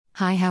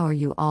Hi, how are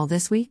you all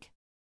this week?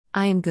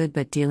 I am good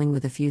but dealing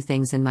with a few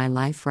things in my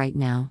life right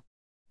now.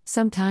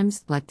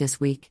 Sometimes, like this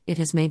week, it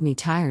has made me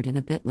tired and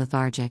a bit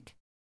lethargic.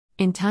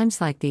 In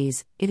times like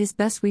these, it is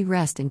best we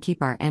rest and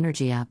keep our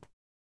energy up.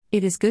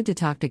 It is good to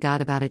talk to God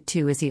about it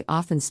too, as He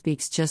often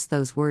speaks just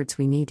those words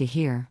we need to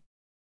hear.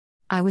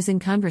 I was in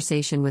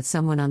conversation with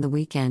someone on the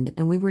weekend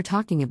and we were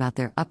talking about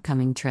their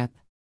upcoming trip.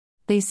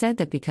 They said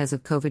that because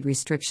of COVID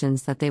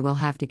restrictions that they will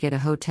have to get a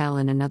hotel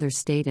in another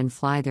state and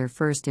fly there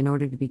first in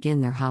order to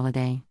begin their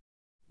holiday.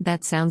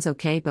 That sounds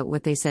okay, but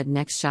what they said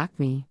next shocked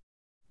me.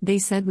 They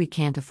said we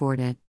can't afford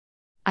it.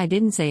 I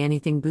didn't say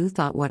anything. Boo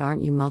thought, what,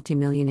 aren't you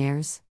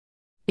multimillionaires?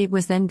 It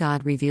was then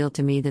God revealed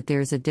to me that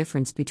there is a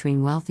difference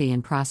between wealthy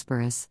and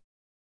prosperous.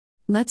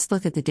 Let's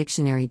look at the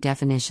dictionary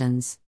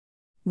definitions.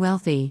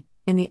 Wealthy,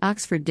 in the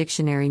Oxford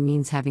Dictionary,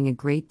 means having a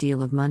great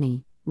deal of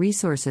money,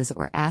 resources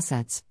or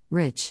assets,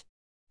 rich.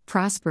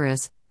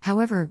 Prosperous,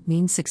 however,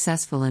 means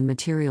successful in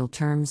material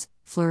terms,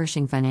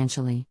 flourishing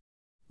financially.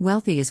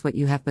 Wealthy is what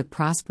you have, but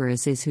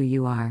prosperous is who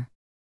you are.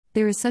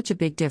 There is such a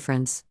big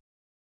difference.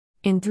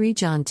 In 3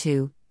 John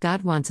 2,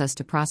 God wants us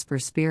to prosper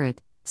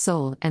spirit,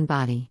 soul, and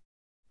body.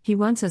 He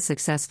wants us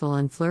successful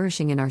and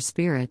flourishing in our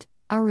spirit,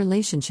 our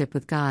relationship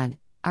with God,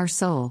 our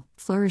soul,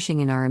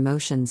 flourishing in our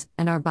emotions,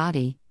 and our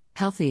body,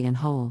 healthy and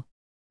whole.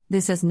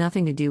 This has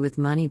nothing to do with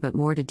money but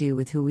more to do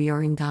with who we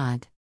are in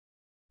God.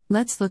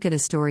 Let's look at a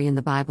story in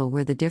the Bible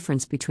where the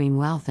difference between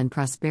wealth and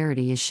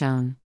prosperity is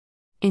shown.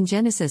 In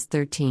Genesis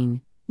 13,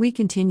 we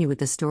continue with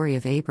the story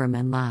of Abram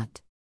and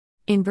Lot.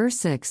 In verse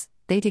 6,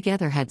 they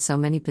together had so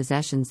many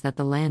possessions that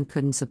the land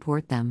couldn't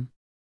support them.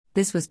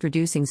 This was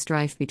producing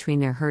strife between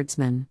their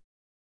herdsmen.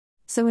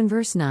 So in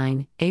verse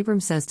 9, Abram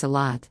says to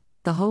Lot,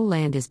 "The whole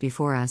land is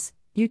before us,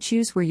 you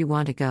choose where you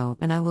want to go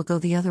and I will go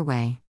the other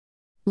way."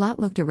 Lot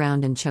looked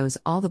around and chose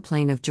all the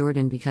plain of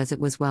Jordan because it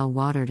was well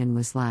watered and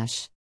was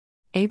lush.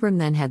 Abram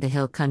then had the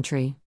hill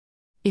country.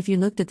 If you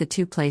looked at the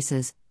two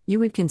places, you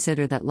would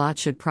consider that Lot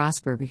should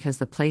prosper because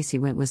the place he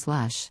went was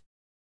lush.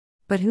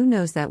 But who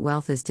knows that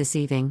wealth is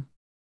deceiving?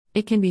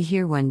 It can be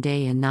here one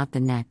day and not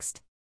the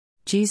next.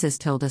 Jesus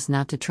told us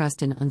not to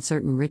trust in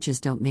uncertain riches.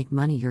 Don't make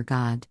money your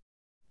God.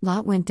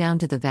 Lot went down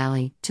to the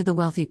valley, to the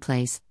wealthy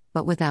place,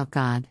 but without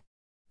God.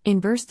 In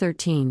verse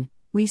 13,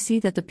 we see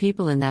that the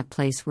people in that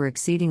place were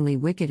exceedingly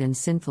wicked and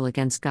sinful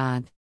against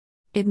God.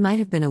 It might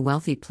have been a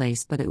wealthy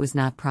place, but it was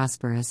not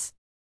prosperous.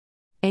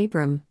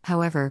 Abram,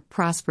 however,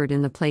 prospered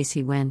in the place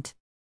he went.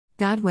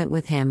 God went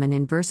with him, and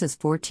in verses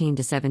 14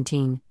 to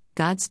 17,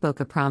 God spoke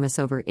a promise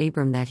over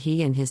Abram that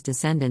he and his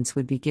descendants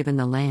would be given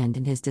the land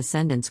and his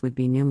descendants would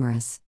be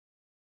numerous.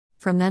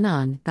 From then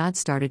on, God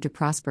started to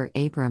prosper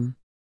Abram.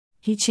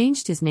 He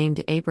changed his name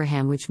to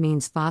Abraham, which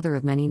means father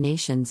of many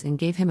nations, and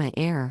gave him an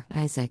heir,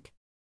 Isaac.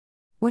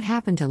 What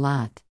happened to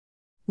Lot?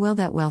 Well,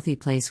 that wealthy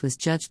place was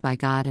judged by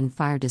God and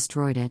fire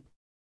destroyed it.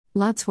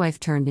 Lot's wife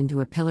turned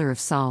into a pillar of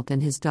salt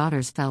and his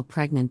daughters fell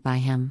pregnant by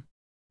him.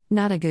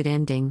 Not a good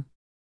ending.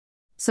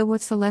 So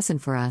what's the lesson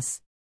for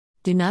us?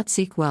 Do not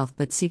seek wealth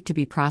but seek to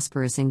be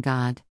prosperous in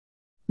God.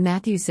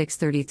 Matthew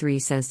 6:33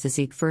 says to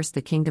seek first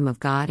the kingdom of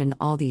God, and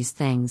all these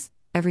things,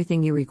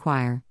 everything you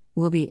require,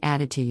 will be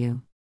added to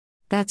you.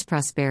 That's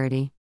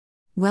prosperity.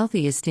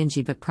 Wealthy is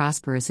stingy but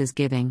prosperous is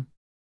giving.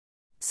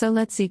 So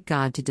let's seek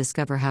God to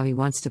discover how He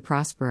wants to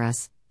prosper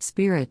us,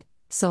 spirit,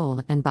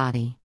 soul, and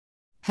body.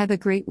 Have a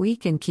great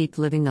week and keep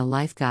living the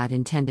life God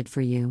intended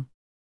for you.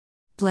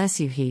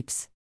 Bless you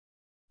heaps.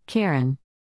 Karen.